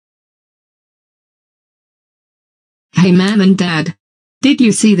Hey Mom and Dad. Did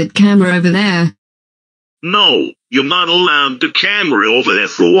you see that camera over there? No, you're not allowed the camera over there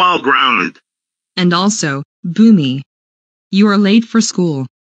for a while grounded. And also, Boomy. You are late for school.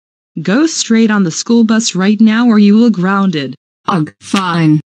 Go straight on the school bus right now or you will grounded. Ugh,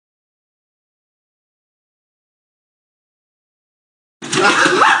 fine.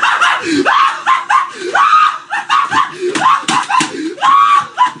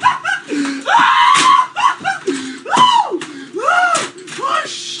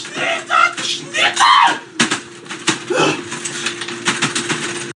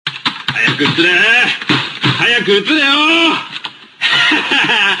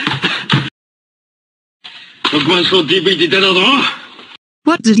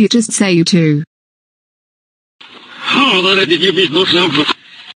 What did you just say, you two?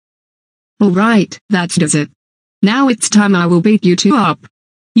 Alright, that does it. Now it's time I will beat you two up.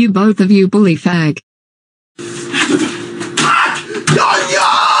 You both of you bully fag.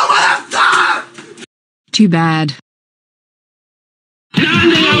 Too bad.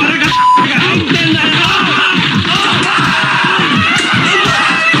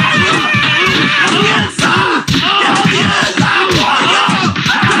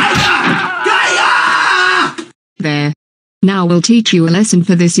 There. Now we'll teach you a lesson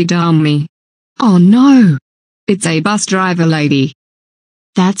for this dummy. Oh no! It's a bus driver lady.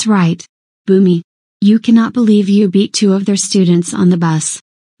 That's right. Boomy. You cannot believe you beat two of their students on the bus.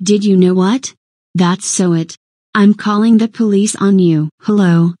 Did you know what? That's so it. I'm calling the police on you.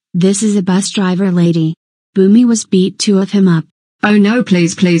 Hello, this is a bus driver lady. Boomy was beat two of him up. Oh no,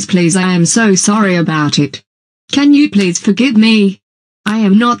 please please please, I am so sorry about it. Can you please forgive me? I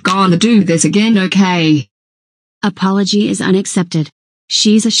am not gonna do this again, okay? Apology is unaccepted.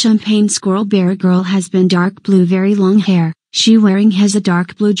 She's a champagne squirrel bear girl, has been dark blue, very long hair. She wearing has a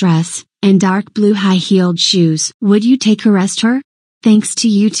dark blue dress, and dark blue high-heeled shoes. Would you take arrest her? Thanks to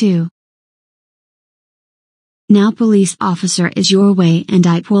you too. Now police officer is your way and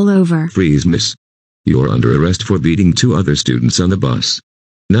I pull over. Freeze, miss. You're under arrest for beating two other students on the bus.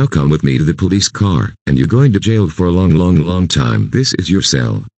 Now come with me to the police car, and you're going to jail for a long time. This is your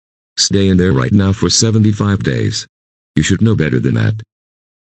cell. Stay in there right now for 75 days. You should know better than that.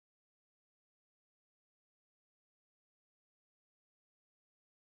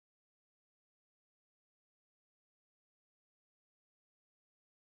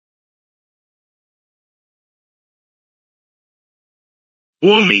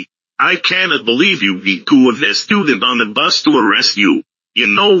 Boomy, I cannot believe you beat two of their students on the bus to arrest you. You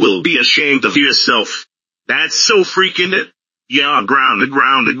know we'll be ashamed of yourself. That's so freaking it. Yeah, grounded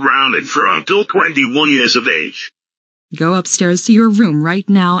for until 21 years of age. Go upstairs to your room right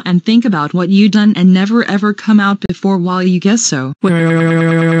now and think about what you done and never ever come out before while you guess so.